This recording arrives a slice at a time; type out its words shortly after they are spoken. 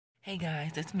Hey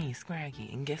guys, it's me, Scraggy,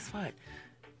 and guess what?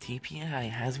 TPI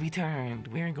has returned.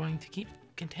 We're going to keep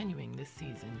continuing this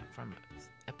season from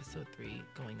episode 3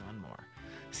 going on more.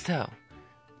 So,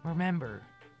 remember,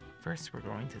 first we're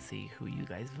going to see who you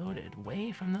guys voted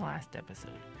way from the last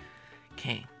episode.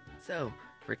 Okay, so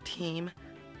for Team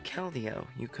Keldeo,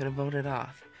 you could have voted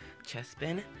off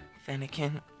Chespin,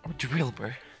 Fennekin, or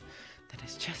Drillbur. That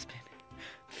is Chespin,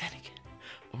 Fennekin,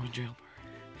 or Drillbur.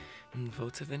 And the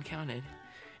votes have been counted.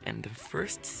 And the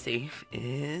first safe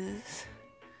is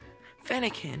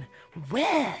Fennekin.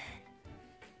 Well,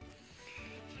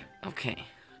 okay,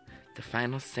 the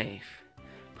final safe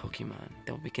Pokemon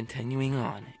that will be continuing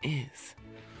on is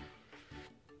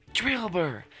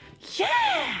Drillbur.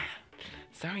 Yeah!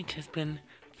 Sorry, Chespin.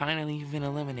 Finally, you've been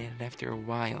eliminated after a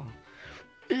while.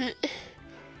 I'm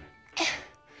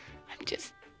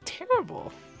just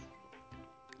terrible.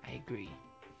 I agree.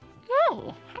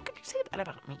 No, how could you say that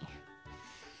about me?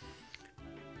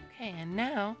 Okay, and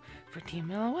now for Team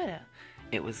Meloetta.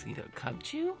 It was either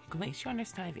Cubchoo, Glaceon, or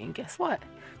Snivy, and guess what?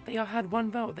 They all had one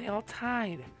vote. They all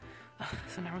tied.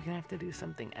 So now we're gonna have to do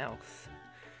something else.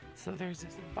 So there's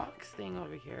this box thing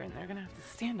over here, and they're gonna have to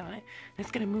stand on it, and it's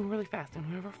gonna move really fast, and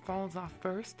whoever falls off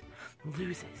first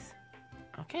loses.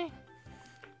 Okay?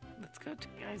 Let's go.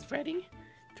 You guys ready?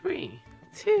 3,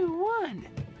 2, 1.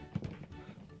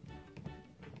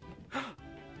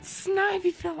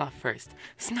 Snivy fell off first.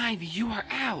 Snivy, you are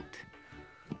out.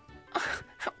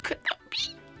 How could that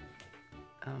be?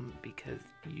 Because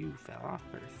you fell off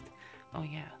first. Oh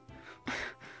yeah.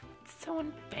 It's so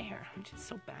unfair. I'm just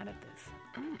so bad at this.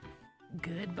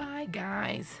 Goodbye,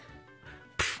 guys.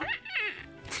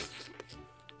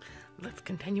 Let's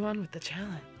continue on with the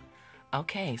challenge.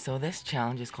 Okay, so this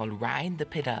challenge is called Ride the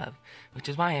Pit of, which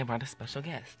is why I brought a special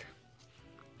guest.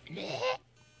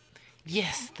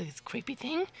 Yes, this creepy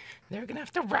thing, they're gonna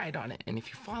have to ride on it, and if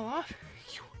you fall off,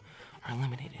 you are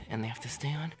eliminated, and they have to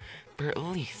stay on for at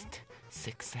least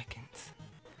 6 seconds.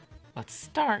 Let's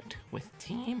start with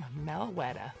Team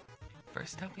Meloetta.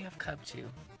 First up, we have Cubchoo.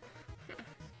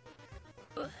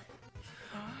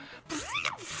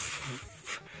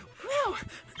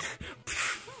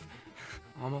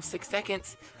 Almost 6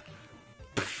 seconds.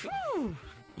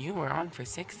 You were on for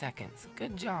 6 seconds.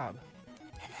 Good job.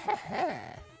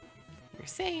 You're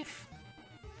safe.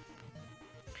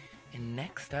 And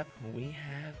next up, we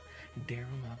have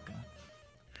Darumaka.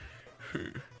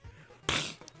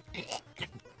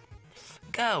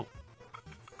 Go.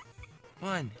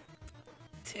 1,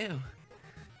 2,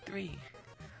 3,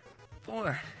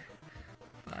 4,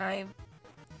 5,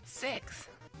 6.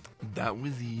 That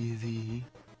was easy.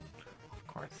 Of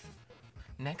course.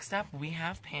 Next up, we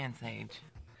have Pansage.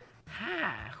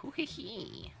 Ha!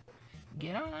 Hoo-hee-hee.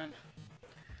 Get on.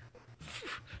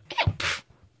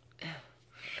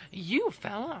 You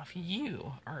fell off.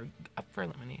 You are up for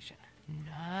elimination.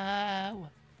 No.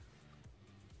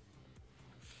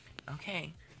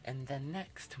 Okay, and then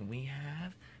next we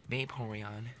have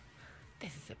Vaporeon.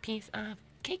 This is a piece of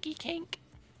cakey cake.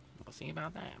 We'll see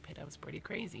about that. That was pretty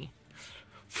crazy.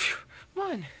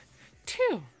 1,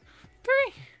 2,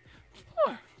 3,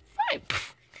 4,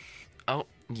 5. Oh,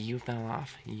 you fell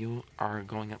off. You are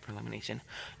going up for elimination.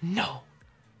 No.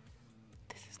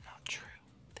 This is not true.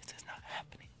 This is not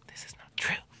happening. This is not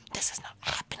true. This is not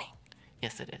happening.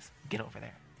 Yes, it is. Get over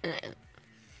there.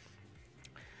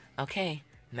 Okay,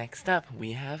 next up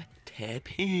we have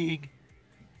Tepig.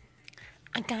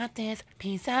 I got this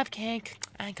piece of cake.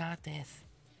 I got this.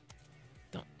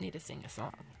 Don't need to sing a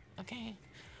song, okay?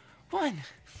 1,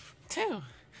 2,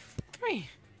 3,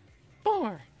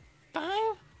 4,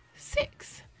 5,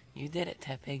 6. You did it,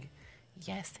 Tepig.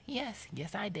 Yes, yes,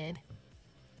 yes, I did.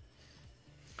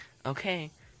 Okay,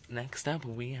 next up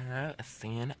we have a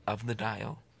Sand of the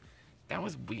Dial. That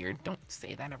was weird. Don't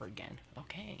say that ever again.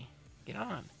 Okay, get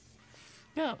on.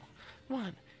 Go.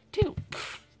 1, 2.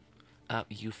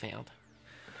 You failed.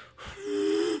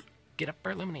 Get up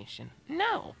for elimination.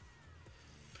 No.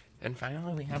 And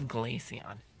finally we have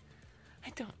Glaceon. I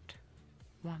don't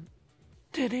want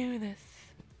to do this.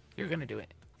 You're gonna do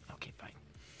it. Okay, fine.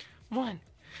 1,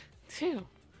 2,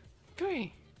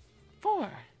 3,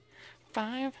 4,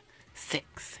 5,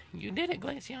 6. You did it,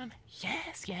 Glaceon.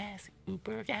 Yes, yes.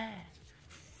 Uber, yeah.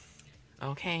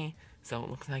 Okay, so it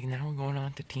looks like now we're going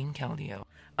on to Team Keldeo.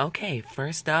 Okay,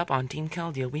 first up on Team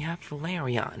Keldeo, we have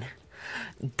Flareon.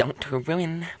 Don't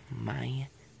ruin my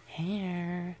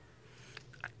hair.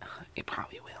 It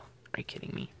probably will. Are you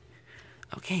kidding me?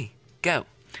 Okay, go.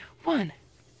 1,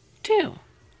 2,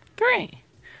 3,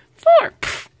 4.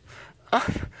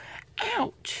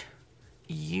 Ouch.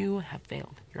 You have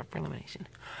failed. You're up for elimination.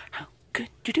 How could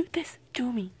you do this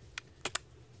to me?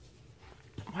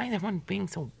 Why is everyone being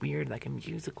so weird like a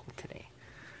musical today?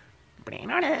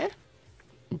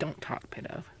 Don't talk,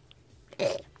 Pidove.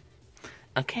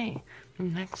 Okay,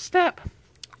 next up,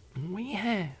 we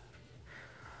have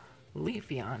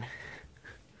Leafeon.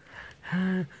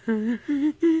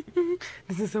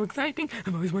 This is so exciting.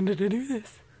 I've always wanted to do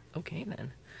this. Okay,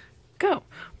 then. Go.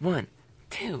 1,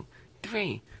 2,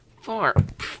 3, 4,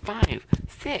 5,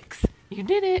 6. You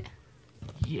did it.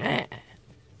 Yeah.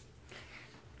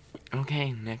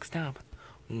 Okay, next up,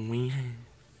 we have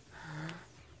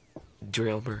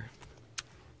Drillbur.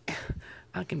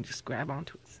 I can just grab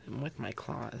onto it with my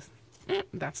claws.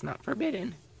 That's not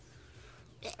forbidden.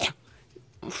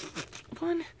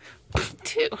 1,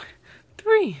 2,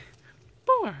 3,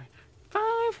 4,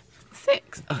 5,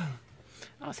 6. I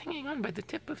was hanging on by the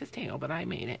tip of his tail, but I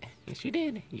made it. Yes, you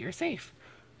did. You're safe.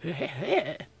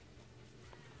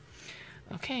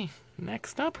 Okay,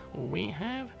 next up, we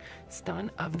have Stun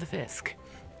of the Fisk.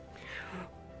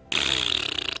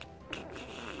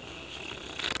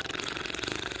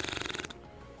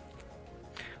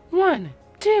 One,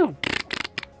 two.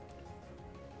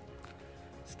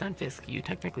 Stunfisk, you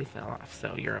technically fell off,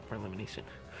 so you're up for elimination.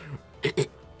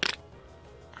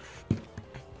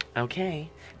 Okay,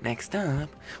 next up,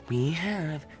 we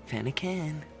have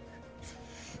Fennekin.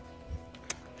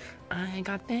 I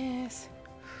got this.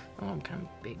 Oh, I'm kind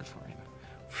of big for him.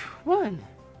 1,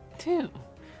 2,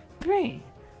 3,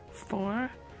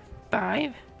 4,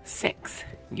 5, 6.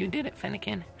 You did it,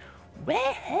 Fennekin.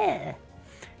 Wah!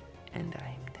 And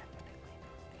I'm definitely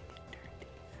dirty.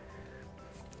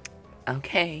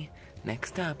 Okay,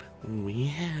 next up, we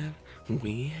have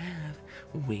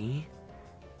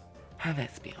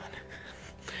Espeon.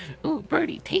 Ooh,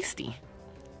 birdie, tasty.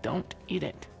 Don't eat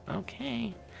it.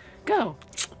 Okay, go.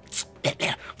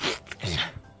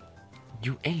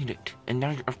 You ate it, and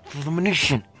now you're up for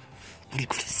elimination. You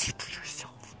gotta see for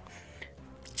yourself.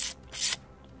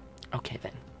 Okay,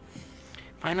 then.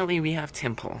 Finally, we have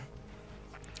Temple.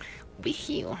 With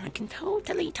you, I can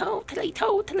totally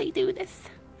do this.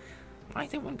 Why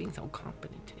is everyone being so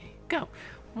confident today? Go.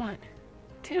 1,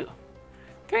 2,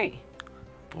 3,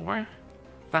 4,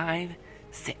 5,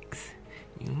 6.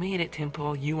 You made it,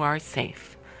 Temple. You are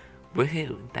safe.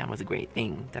 Woohoo. That was a great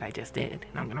thing that I just did.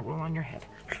 And I'm gonna roll on your head.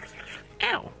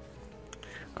 Ow.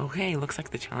 Okay, looks like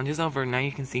the challenge is over. Now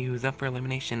you can see who's up for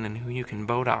elimination and who you can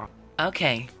vote off.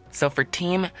 Okay, so for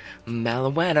Team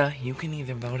Malouetta, you can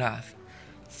either vote off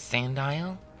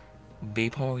Sandile,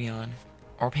 Vaporeon,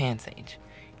 or Pansage.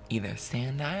 Either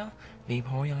Sandile,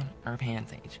 Vaporeon, or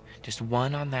Pansage. Just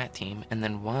one on that team, and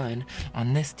then one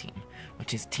on this team,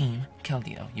 which is Team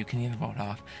Keldeo. You can either vote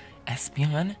off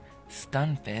Espeon,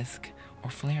 Stunfisk, or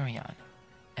Flareon.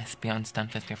 Espeon,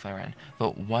 Stunfisk, or Flareon.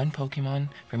 Vote one Pokemon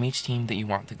from each team that you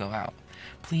want to go out.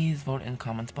 Please vote in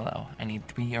comments below. I need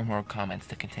 3 or more comments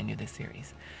to continue this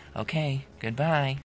series. Okay, goodbye.